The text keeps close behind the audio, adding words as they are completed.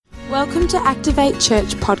Welcome to Activate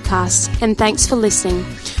Church podcast, and thanks for listening.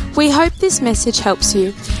 We hope this message helps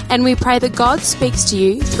you, and we pray that God speaks to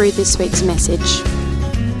you through this week's message.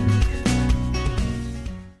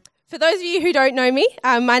 For those of you who don't know me,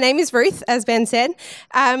 my name is Ruth, as Ben said.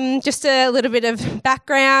 Just a little bit of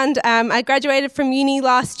background. I graduated from uni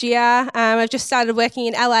last year. I've just started working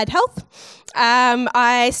in allied health.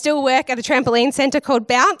 I still work at a trampoline centre called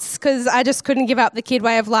Bounce because I just couldn't give up the kid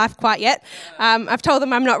way of life quite yet. I've told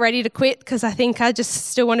them I'm not ready to quit because I think I just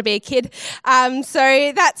still want to be a kid.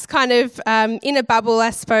 So that's kind of in a bubble, I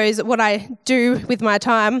suppose, what I do with my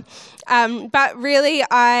time. But really,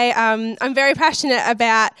 I'm very passionate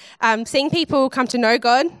about seeing people come to know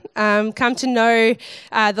God, come to know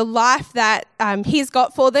the life that He's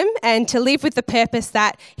got for them, and to live with the purpose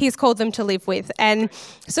that He's called them to live with. And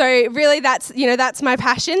so, really, that's my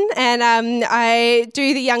passion. And I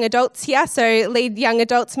do the young adults here, so lead young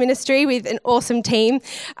adults ministry with an awesome team.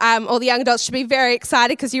 All the young adults should be very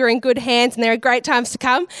excited because you're in good hands, and there are great times to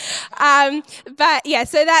come. But yeah,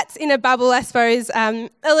 so that's in a bubble, I suppose, a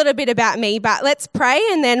little bit about me, but let's pray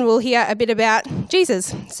and then we'll hear a bit about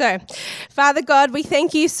Jesus. So, Father God, we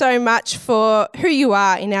thank you so much for who you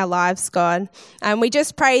are in our lives, God. We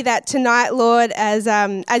just pray that tonight, Lord,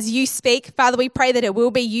 as you speak, Father, we pray that it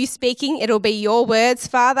will be you speaking, it'll be your words,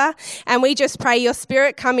 Father, and we just pray your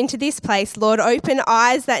Spirit come into this place, Lord. Open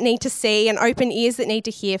eyes that need to see and open ears that need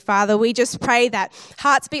to hear, Father. We just pray that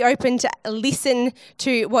hearts be open to listen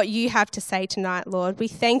to what you have to say tonight, Lord. We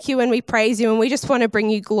thank you and we praise you, and we just want to bring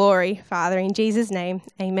you glory, Father, in Jesus' name,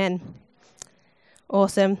 amen.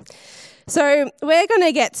 Awesome. So we're going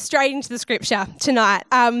to get straight into the scripture tonight.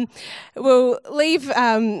 We'll leave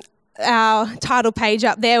our title page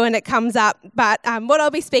up there when it comes up, but what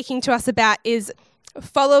I'll be speaking to us about is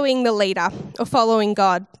following the leader or following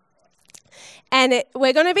God. And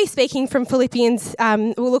we're going to be speaking from Philippians.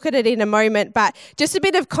 We'll look at it in a moment, but just a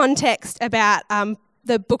bit of context about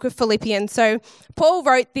the book of Philippians. So Paul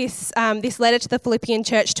wrote this letter to the Philippian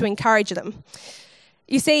church to encourage them.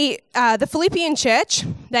 You see, the Philippian church,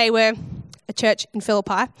 they were a church in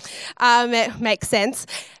Philippi. It makes sense.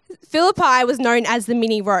 Philippi was known as the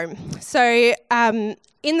mini Rome. So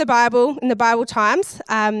in the Bible times,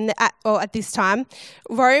 at this time,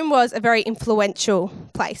 Rome was a very influential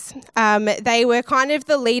place. They were kind of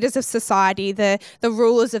the leaders of society, the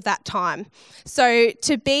rulers of that time. So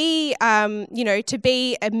to be,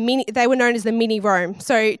 they were known as the mini Rome.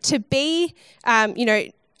 So to be,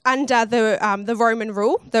 under the Roman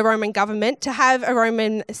rule, the Roman government, to have a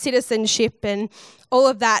Roman citizenship and all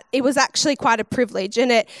of that, it was actually quite a privilege,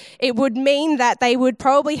 and it would mean that they would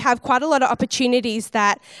probably have quite a lot of opportunities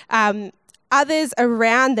that others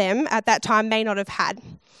around them at that time may not have had.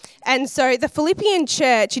 And so the Philippian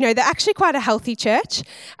church, they're actually quite a healthy church,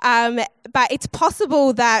 but it's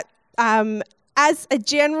possible that as a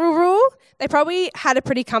general rule, they probably had a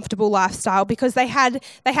pretty comfortable lifestyle because they had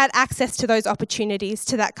access to those opportunities,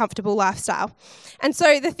 to that comfortable lifestyle. And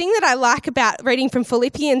so the thing that I like about reading from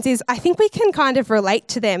Philippians is I think we can kind of relate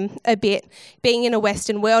to them a bit, being in a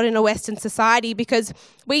Western world, in a Western society, because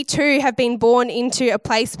we too have been born into a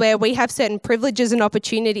place where we have certain privileges and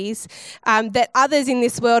opportunities that others in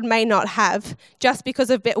this world may not have, just because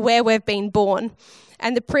of where we've been born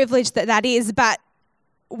and the privilege that is. But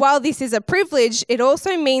while this is a privilege, it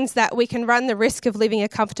also means that we can run the risk of living a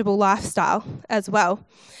comfortable lifestyle as well.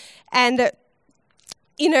 And,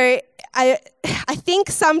 I think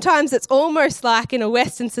sometimes it's almost like in a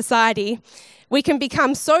Western society, we can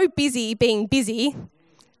become so busy being busy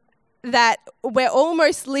that we're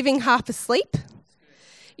almost living half asleep.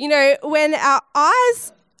 When our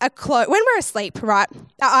eyes are closed, when we're asleep, right,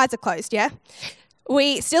 our eyes are closed, yeah?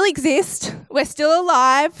 We still exist, we're still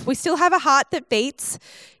alive, we still have a heart that beats,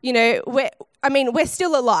 we're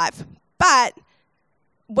still alive, but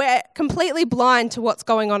we're completely blind to what's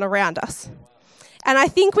going on around us. And I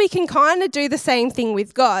think we can kind of do the same thing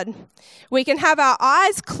with God. We can have our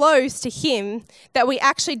eyes closed to Him, that we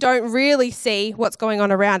actually don't really see what's going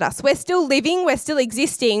on around us. We're still living, we're still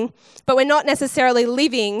existing, but we're not necessarily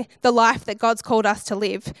living the life that God's called us to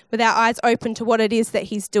live, with our eyes open to what it is that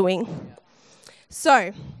He's doing.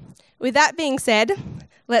 So, with that being said,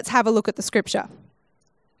 let's have a look at the scripture.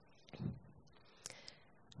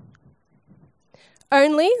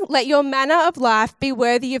 Only let your manner of life be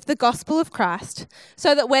worthy of the gospel of Christ,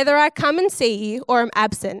 so that whether I come and see you or am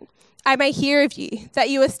absent, I may hear of you, that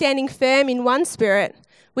you are standing firm in one spirit,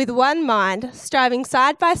 with one mind, striving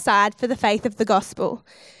side by side for the faith of the gospel,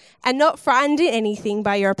 and not frightened in anything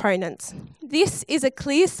by your opponents. This is a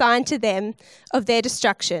clear sign to them of their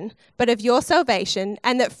destruction, but of your salvation,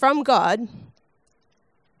 and that from God,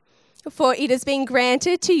 For it has been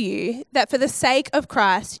granted to you that for the sake of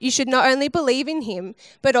Christ you should not only believe in him,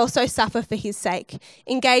 but also suffer for his sake,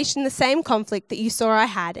 engaged in the same conflict that you saw I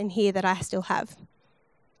had and hear that I still have.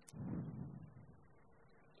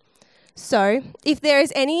 So, if there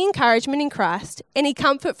is any encouragement in Christ, any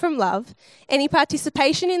comfort from love, any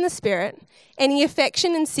participation in the Spirit, any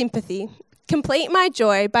affection and sympathy, complete my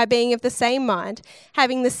joy by being of the same mind,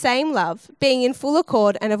 having the same love, being in full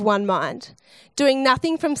accord and of one mind, doing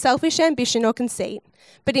nothing from selfish ambition or conceit,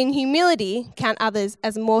 but in humility count others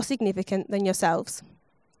as more significant than yourselves.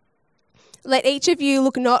 Let each of you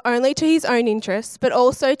look not only to his own interests, but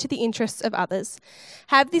also to the interests of others.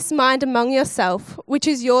 Have this mind among yourself, which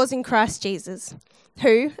is yours in Christ Jesus,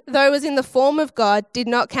 who, though was in the form of God, did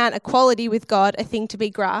not count equality with God a thing to be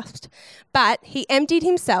grasped, but he emptied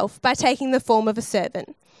himself by taking the form of a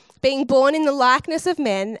servant. Being born in the likeness of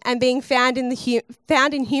men and being found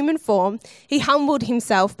in human form, he humbled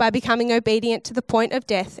himself by becoming obedient to the point of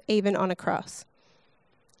death, even on a cross.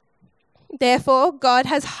 Therefore, God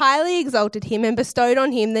has highly exalted him and bestowed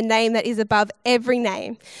on him the name that is above every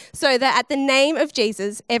name, so that at the name of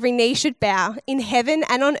Jesus every knee should bow in heaven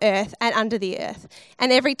and on earth and under the earth,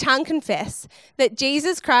 and every tongue confess that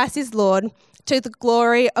Jesus Christ is Lord, to the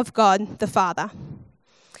glory of God the Father.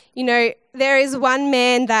 You know, there is one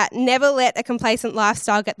man that never let a complacent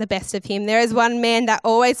lifestyle get the best of him. There is one man that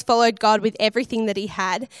always followed God with everything that he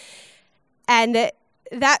had, and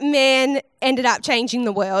that man ended up changing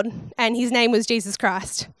the world, and his name was Jesus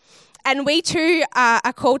Christ. And we too are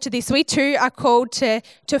called to this. We too are called to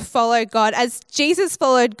follow God. As Jesus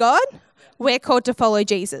followed God, we're called to follow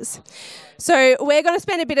Jesus. So we're going to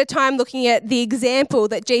spend a bit of time looking at the example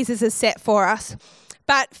that Jesus has set for us.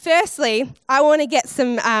 But firstly, I want to get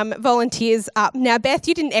some volunteers up. Now, Beth,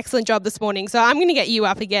 you did an excellent job this morning, so I'm going to get you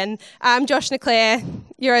up again. Josh and Claire,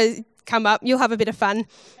 come up. You'll have a bit of fun.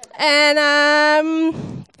 And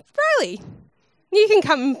Riley, you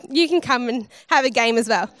can come and have a game as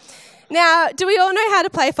well. Now, do we all know how to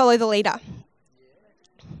play Follow the Leader?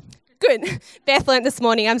 Good. Beth learnt this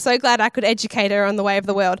morning. I'm so glad I could educate her on the way of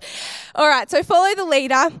the world. All right, so follow the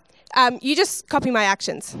leader. You just copy my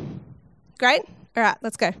actions. Great? All right,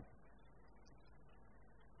 let's go.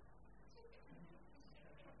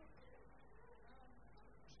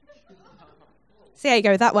 See how you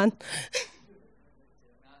go with that one.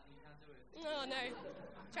 Oh, no.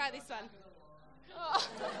 Try this one. Oh.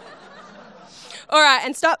 All right,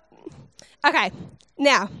 and stop. Okay,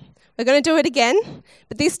 now, we're going to do it again,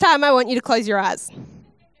 but this time I want you to close your eyes.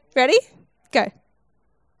 Ready? Go.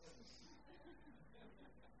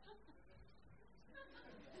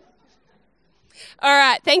 All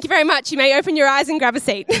right, thank you very much. You may open your eyes and grab a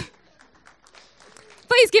seat.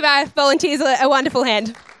 Please give our volunteers a wonderful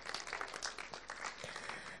hand.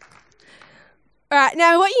 All right,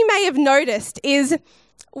 now what you may have noticed is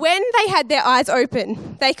when they had their eyes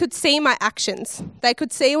open, they could see my actions. They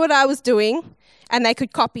could see what I was doing and they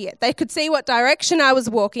could copy it. They could see what direction I was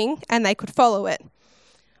walking and they could follow it.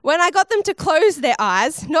 When I got them to close their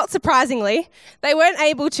eyes, not surprisingly, they weren't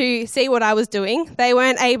able to see what I was doing. They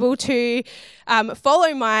weren't able to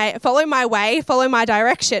follow my way, follow my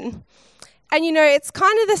direction. And you know, it's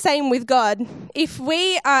kind of the same with God. If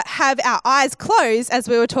we have our eyes closed, as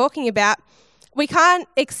we were talking about, we can't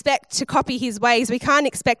expect to copy his ways. We can't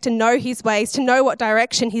expect to know his ways, to know what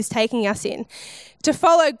direction he's taking us in. To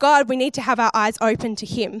follow God, we need to have our eyes open to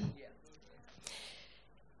him.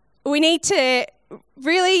 We need to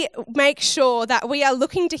really make sure that we are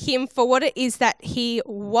looking to him for what it is that he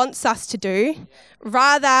wants us to do,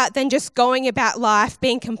 rather than just going about life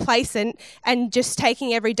being complacent and just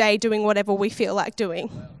taking every day doing whatever we feel like doing.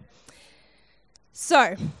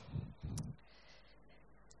 So,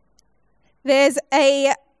 there's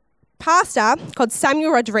a pastor called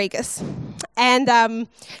Samuel Rodriguez, and I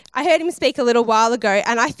heard him speak a little while ago,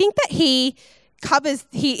 and I think that he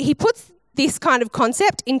puts this kind of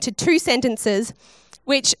concept into two sentences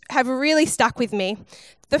which have really stuck with me.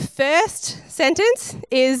 The first sentence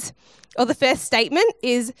is, or the first statement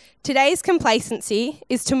is, today's complacency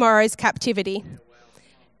is tomorrow's captivity.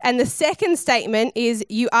 And the second statement is,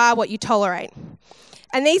 you are what you tolerate.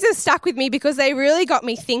 And these have stuck with me because they really got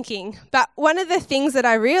me thinking. But one of the things that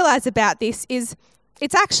I realise about this is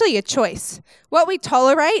it's actually a choice. What we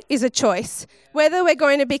tolerate is a choice. Whether we're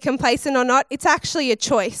going to be complacent or not, it's actually a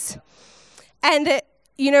choice. And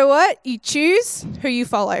you know what? You choose who you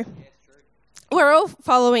follow. We're all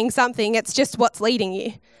following something. It's just what's leading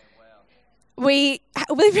you. We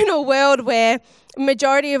live in a world where the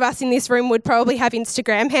majority of us in this room would probably have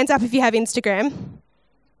Instagram. Hands up if you have Instagram.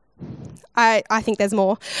 I think there's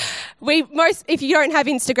more. If you don't have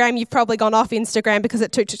Instagram, you've probably gone off Instagram because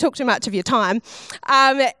it took too much of your time.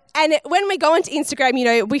 And when we go onto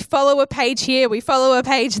Instagram, we follow a page here, we follow a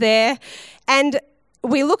page there, and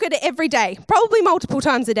we look at it every day, probably multiple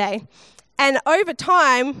times a day. And over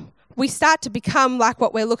time, we start to become like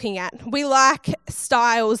what we're looking at. We like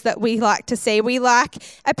styles that we like to see. We like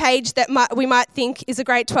a page that we might think is a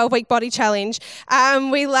great 12-week body challenge.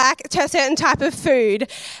 We like a certain type of food,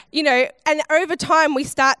 and over time we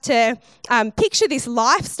start to picture this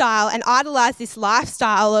lifestyle and idolize this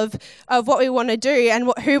lifestyle of what we want to do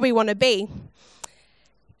and who we want to be.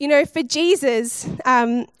 For Jesus,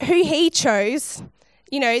 who he chose,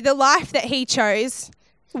 the life that he chose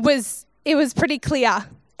was pretty clear.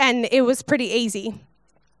 And it was pretty easy.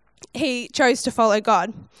 He chose to follow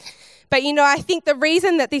God. But, I think the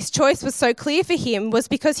reason that this choice was so clear for him was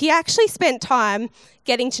because he actually spent time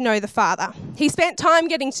getting to know the Father. He spent time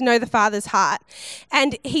getting to know the Father's heart.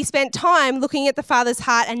 And he spent time looking at the Father's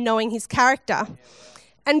heart and knowing his character.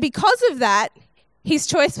 And because of that, his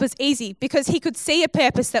choice was easy because he could see a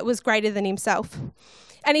purpose that was greater than himself.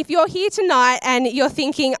 And if you're here tonight and you're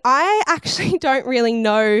thinking, I actually don't really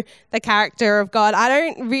know the character of God,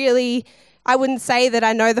 I wouldn't say that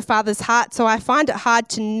I know the Father's heart, so I find it hard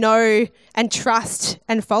to know and trust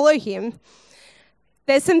and follow him.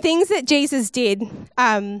 There's some things that Jesus did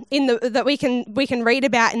that we can read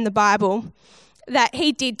about in the Bible that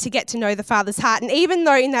he did to get to know the Father's heart. And even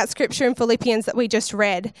though in that scripture in Philippians that we just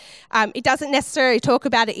read, it doesn't necessarily talk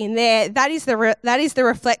about it in there, that is the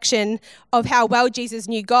reflection of how well Jesus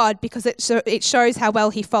knew God, because it shows how well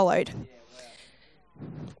he followed.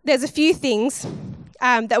 There's a few things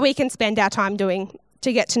that we can spend our time doing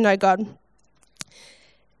to get to know God.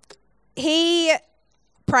 He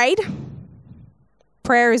prayed.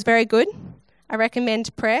 Prayer is very good. I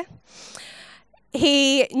recommend prayer.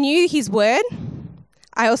 He knew his word.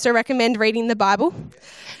 I also recommend reading the Bible.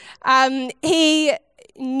 He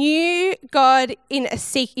knew God in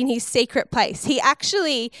his secret place. He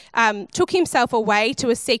actually took himself away to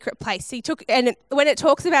a secret place. And when it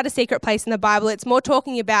talks about a secret place in the Bible, it's more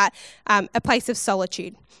talking about a place of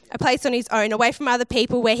solitude, a place on his own, away from other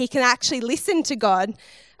people, where he can actually listen to God,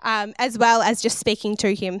 as well as just speaking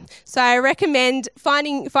to him. So I recommend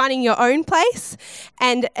finding your own place,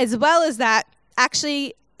 and as well as that,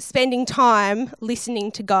 actually spending time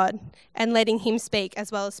listening to God and letting him speak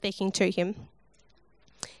as well as speaking to him.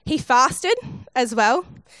 He fasted as well,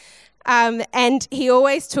 and he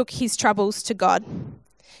always took his troubles to God.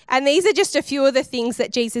 And these are just a few of the things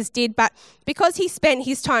that Jesus did, but because he spent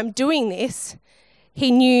his time doing this, he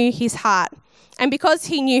knew his heart. And because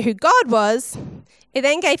he knew who God was, it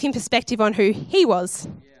then gave him perspective on who he was.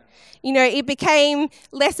 It became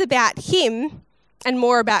less about him and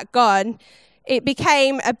more about God. It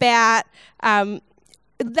became about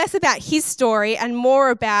less about his story and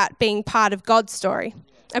more about being part of God's story,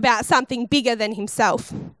 about something bigger than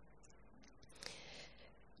himself.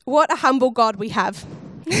 What a humble God we have.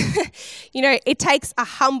 It takes a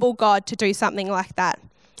humble God to do something like that.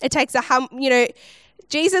 It takes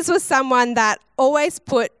Jesus was someone that always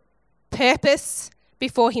put purpose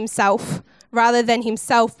before himself rather than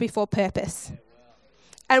himself before purpose.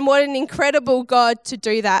 And what an incredible God to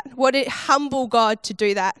do that. What a humble God to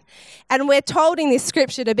do that. And we're told in this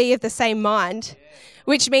scripture to be of the same mind,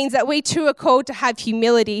 which means that we too are called to have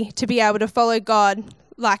humility to be able to follow God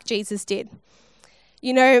like Jesus did.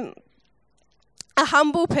 A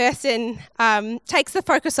humble person takes the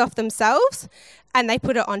focus off themselves and they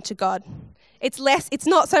put it onto God. It's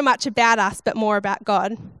not so much about us, but more about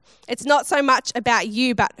God. It's not so much about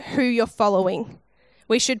you, but who you're following.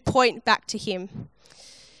 We should point back to him.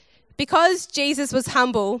 Because Jesus was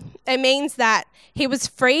humble, it means that he was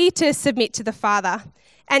free to submit to the Father.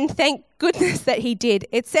 And thank goodness that he did.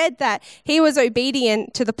 It said that he was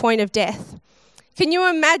obedient to the point of death. Can you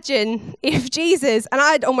imagine if Jesus, and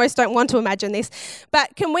I almost don't want to imagine this,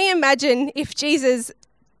 but can we imagine if Jesus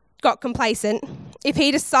got complacent, if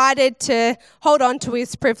he decided to hold on to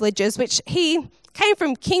his privileges, which he came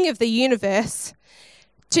from King of the universe,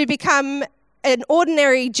 to become an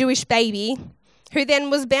ordinary Jewish baby who then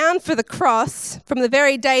was bound for the cross from the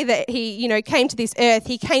very day that he, came to this earth.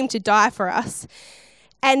 He came to die for us.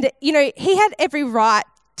 And, he had every right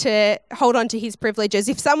to hold on to his privileges.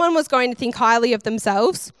 If someone was going to think highly of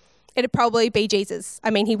themselves, it'd probably be Jesus. I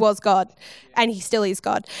mean, he was God and he still is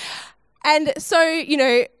God. And so,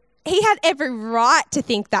 he had every right to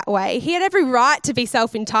think that way. He had every right to be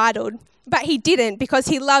self-entitled, but he didn't, because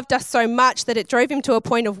he loved us so much that it drove him to a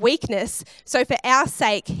point of weakness. So for our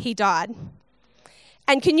sake, he died.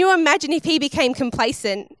 And can you imagine if he became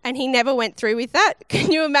complacent and he never went through with that?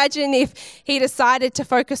 Can you imagine if he decided to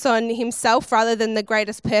focus on himself rather than the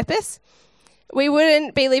greatest purpose? We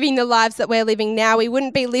wouldn't be living the lives that we're living now. We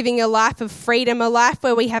wouldn't be living a life of freedom, a life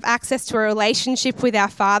where we have access to a relationship with our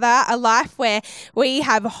Father, a life where we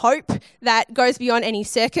have hope that goes beyond any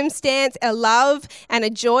circumstance, a love and a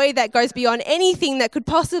joy that goes beyond anything that could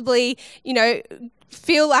possibly,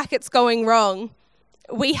 feel like it's going wrong.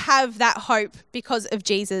 We have that hope because of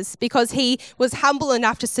Jesus, because he was humble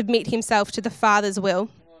enough to submit himself to the Father's will.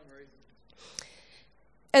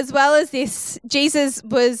 As well as this, Jesus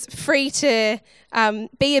was free to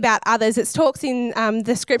be about others. It talks in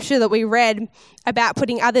the scripture that we read about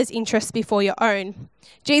putting others' interests before your own.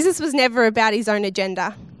 Jesus was never about his own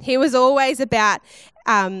agenda. He was always about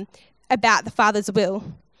the Father's will.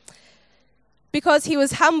 Because he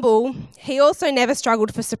was humble, he also never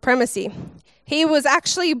struggled for supremacy. He was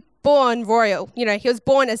actually born royal. He was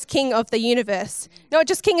born as king of the universe. Not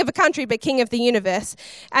just king of a country, but king of the universe.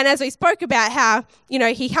 And as we spoke about how,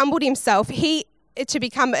 he humbled himself to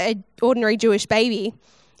become an ordinary Jewish baby,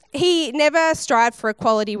 he never strived for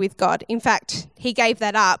equality with God. In fact, he gave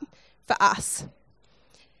that up for us.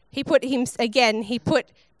 He put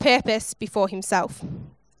purpose before himself.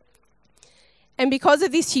 And because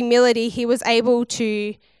of this humility, he was able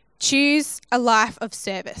to choose a life of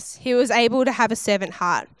service. He was able to have a servant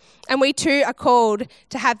heart. And we too are called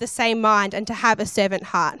to have the same mind and to have a servant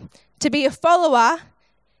heart. To be a follower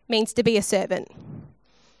means to be a servant.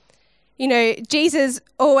 Jesus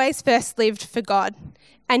always first lived for God,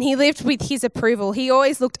 and he lived with his approval. He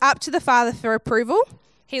always looked up to the Father for approval.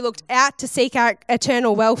 He looked out to seek our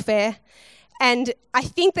eternal welfare. And I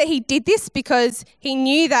think that he did this because he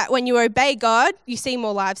knew that when you obey God, you see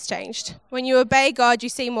more lives changed. When you obey God, you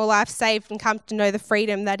see more lives saved and come to know the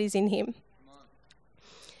freedom that is in him.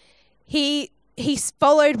 He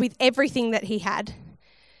followed with everything that he had.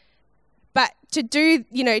 But to do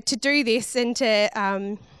this and to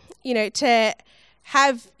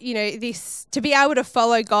have, this, to be able to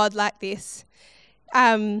follow God like this,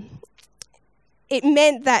 it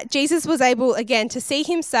meant that Jesus was able, again, to see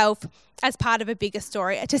himself as part of a bigger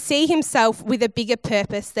story, to see himself with a bigger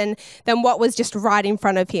purpose than what was just right in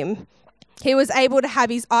front of him. He was able to have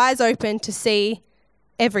his eyes open to see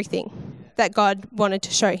everything that God wanted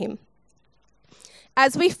to show him.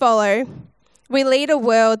 As we follow, we lead a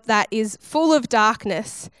world that is full of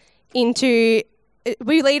darkness to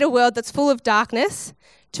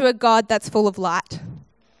a God that's full of light.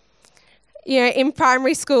 In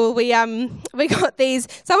primary school, we got these.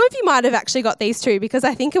 Some of you might have actually got these too, because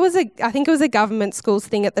I think it was a government schools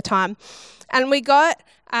thing at the time, and we got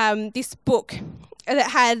this book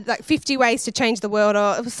that had like 50 ways to change the world,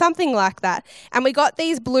 or it was something like that. And we got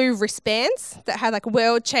these blue wristbands that had like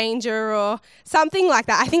World Changer or something like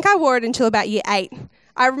that. I think I wore it until about year 8.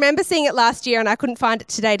 I remember seeing it last year, and I couldn't find it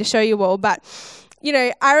today to show you all, but.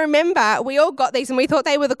 I remember we all got these and we thought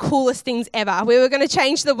they were the coolest things ever. We were going to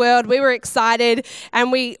change the world. We were excited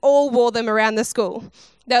and we all wore them around the school.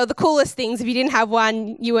 They were the coolest things. If you didn't have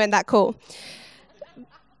one, you weren't that cool.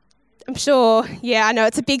 I'm sure, I know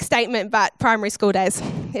it's a big statement, but primary school days,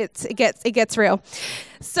 it gets real.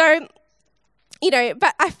 So,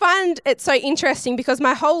 but I find it so interesting because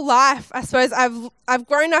my whole life, I suppose I've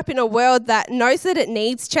grown up in a world that knows that it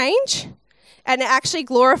needs change. And it actually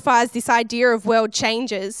glorifies this idea of world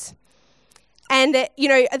changes. And,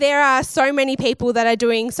 there are so many people that are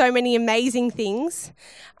doing so many amazing things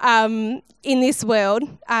in this world.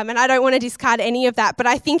 And I don't want to discard any of that. But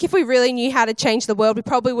I think if we really knew how to change the world, we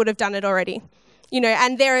probably would have done it already.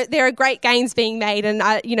 And there are great gains being made. And,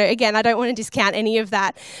 again, I don't want to discount any of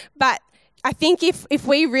that. But I think if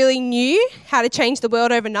we really knew how to change the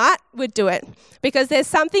world overnight, we'd do it. Because there's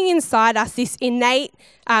something inside us, this innate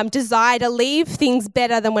desire to leave things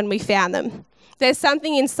better than when we found them. There's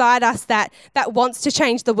something inside us that wants to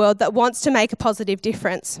change the world, that wants to make a positive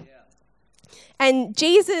difference. Yeah. And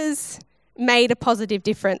Jesus made a positive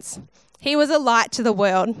difference. He was a light to the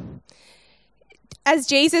world. As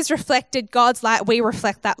Jesus reflected God's light, we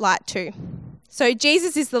reflect that light too. So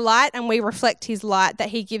Jesus is the light and we reflect his light that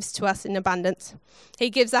he gives to us in abundance. He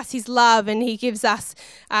gives us his love and he gives us,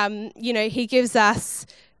 I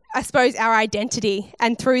suppose, our identity.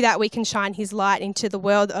 And through that we can shine his light into the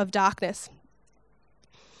world of darkness.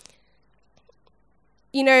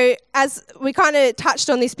 As we kind of touched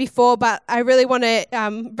on this before, but I really want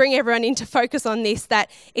to bring everyone into focus on this, that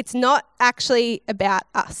it's not actually about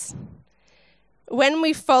us. When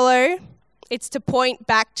we follow, it's to point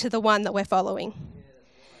back to the one that we're following.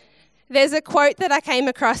 There's a quote that I came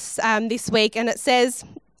across this week, and it says,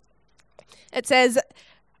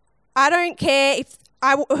 I don't care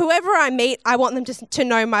whoever I meet, I want them to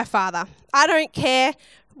know my Father. I don't care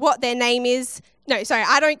what their name is.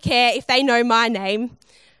 I don't care if they know my name.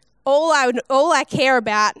 All I care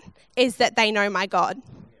about is that they know my God.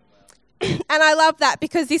 And I love that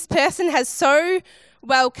because this person has so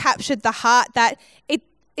well captured the heart that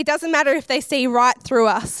it doesn't matter if they see right through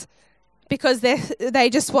us, because they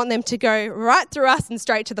just want them to go right through us and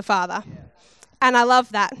straight to the Father. And I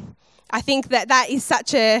love that. I think that is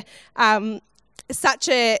such a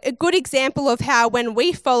good example of how when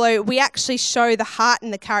we follow, we actually show the heart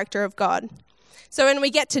and the character of God. So when we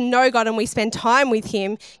get to know God and we spend time with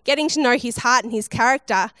him, getting to know his heart and his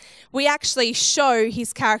character, we actually show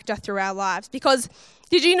his character through our lives. Because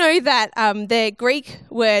did you know that the Greek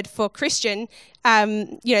word for Christian,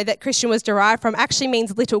 that Christian was derived from, actually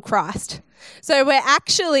means little Christ? So we're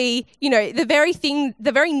actually, the very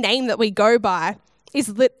name that we go by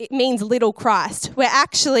it means little Christ. We're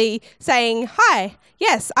actually saying, hi,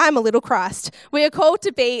 yes, I'm a little Christ. We are called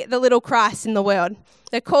to be the little Christ in the world.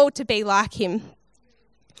 They're called to be like him.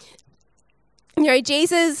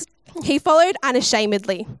 Jesus, he followed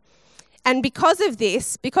unashamedly. And because of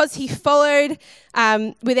this, because he followed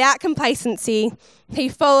without complacency, he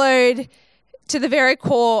followed to the very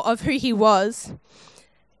core of who he was.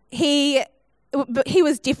 He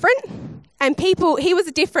was different, and he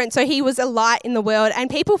was different, so he was a light in the world, and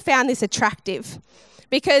people found this attractive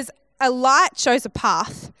because a light shows a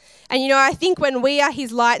path. And, I think when we are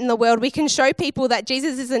his light in the world, we can show people that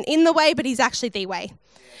Jesus isn't in the way, but he's actually the way.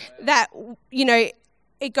 That,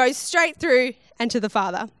 it goes straight through and to the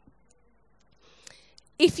Father.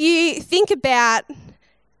 If you think about,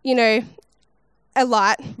 a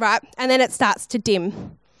light, right, and then it starts to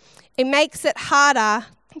dim, it makes it harder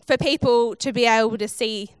for people to be able to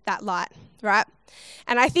see that light, right?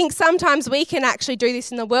 And I think sometimes we can actually do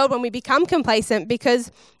this in the world when we become complacent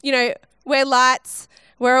because, we're lights,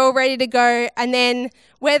 we're all ready to go, and then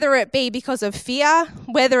whether it be because of fear,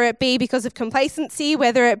 whether it be because of complacency,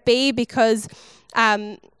 whether it be because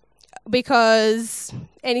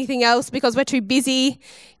anything else, because we're too busy,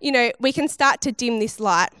 we can start to dim this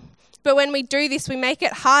light. But when we do this, we make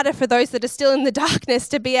it harder for those that are still in the darkness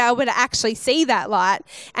to be able to actually see that light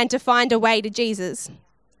and to find a way to Jesus.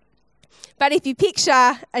 But if you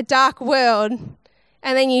picture a dark world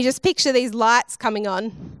and then you just picture these lights coming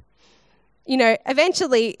on,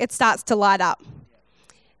 eventually it starts to light up.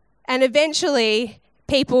 And eventually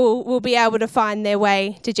people will be able to find their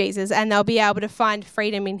way to Jesus and they'll be able to find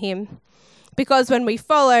freedom in him. Because when we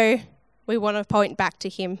follow, we want to point back to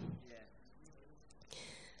him.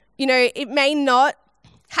 It may not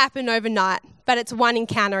happen overnight, but it's one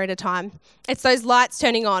encounter at a time. It's those lights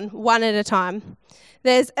turning on one at a time.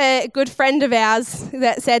 There's a good friend of ours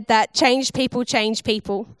that said that changed people change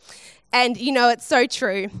people. And, it's so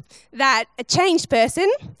true that a changed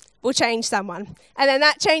person will change someone. And then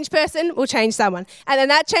that changed person will change someone. And then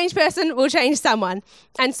that changed person will change someone.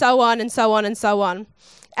 And so on and so on and so on.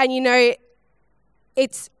 And,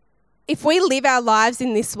 if we live our lives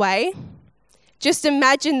in this way, just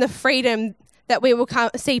imagine the freedom that we will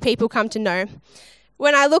see people come to know.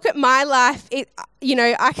 When I look at my life,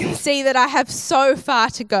 I can see that I have so far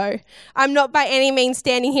to go. I'm not by any means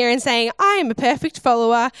standing here and saying, I am a perfect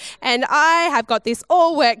follower and I have got this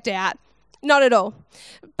all worked out. Not at all.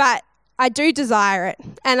 But I do desire it.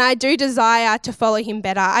 And I do desire to follow him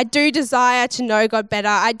better. I do desire to know God better.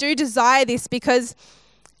 I do desire this because,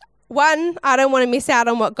 one, I don't want to miss out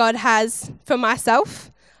on what God has for myself.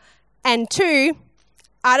 And two,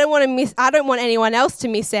 I don't want anyone else to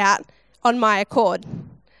miss out on my accord.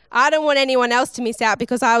 I don't want anyone else to miss out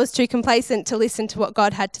because I was too complacent to listen to what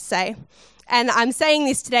God had to say. And I'm saying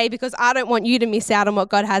this today because I don't want you to miss out on what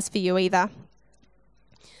God has for you either.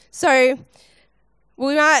 So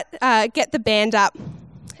we might get the band up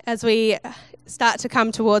as we start to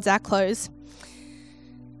come towards our close.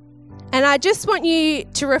 And I just want you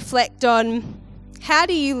to reflect on, how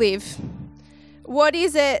do you live? What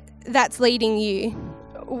is it that's leading you?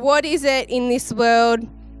 What is it in this world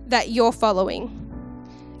that you're following?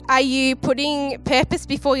 Are you putting purpose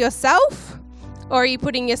before yourself, or are you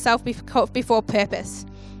putting yourself before purpose?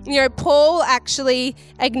 Paul actually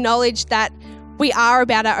acknowledged that we are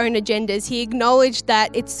about our own agendas. He acknowledged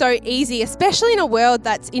that it's so easy, especially in a world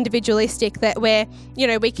that's individualistic, that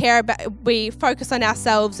we focus on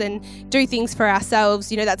ourselves and do things for ourselves.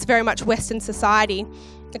 That's very much Western society,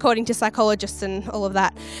 according to psychologists and all of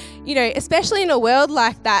that. Especially in a world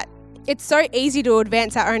like that, it's so easy to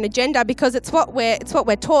advance our own agenda because it's what we're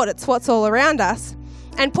taught. It's what's all around us.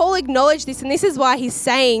 And Paul acknowledged this, and this is why he's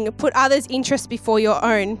saying, put others' interests before your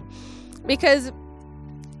own. Because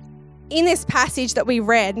in this passage that we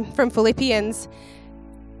read from Philippians,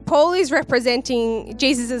 Paul is representing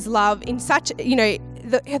Jesus' love in such,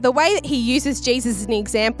 the way that he uses Jesus as an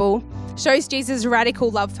example shows Jesus'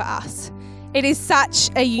 radical love for us. It is such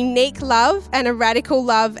a unique love and a radical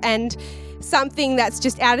love and something that's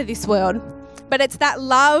just out of this world. But it's that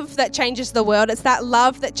love that changes the world. It's that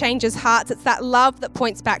love that changes hearts. It's that love that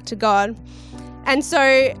points back to God. And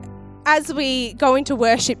so as we go into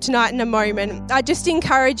worship tonight in a moment, I just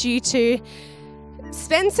encourage you to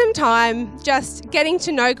spend some time just getting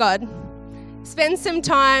to know God. Spend some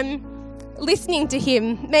time listening to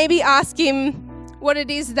him. Maybe ask him what it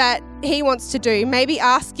is that he wants to do. Maybe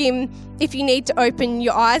ask him if you need to open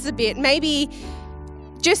your eyes a bit. Maybe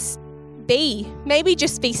just be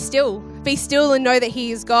still. Be still and know that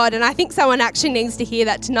he is God. And I think someone actually needs to hear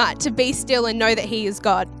that tonight, to be still and know that he is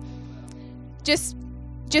God. Just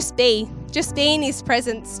be in his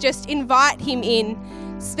presence. Just invite him in.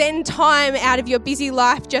 Spend time out of your busy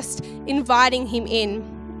life just inviting him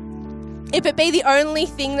in. If it be the only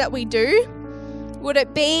thing that we do, would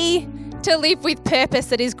it be to live with purpose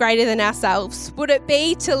that is greater than ourselves? Would it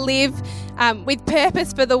be to live with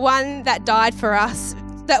purpose for the one that died for us,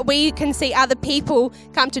 that we can see other people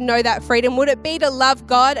come to know that freedom? Would it be to love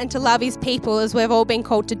God and to love his people as we've all been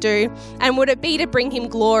called to do? And would it be to bring him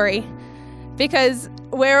glory? Because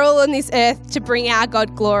we're all on this earth to bring our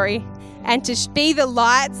God glory and to be the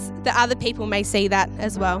lights that other people may see that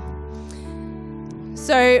as well.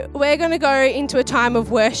 So we're going to go into a time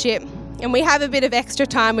of worship, and we have a bit of extra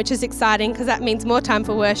time, which is exciting because that means more time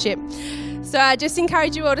for worship. So I just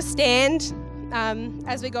encourage you all to stand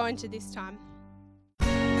as we go into this time.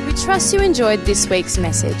 We trust you enjoyed this week's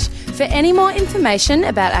message. For any more information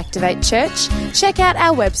about Activate Church, check out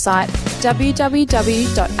our website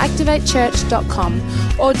www.activatechurch.com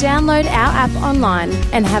or download our app online,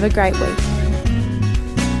 and have a great week.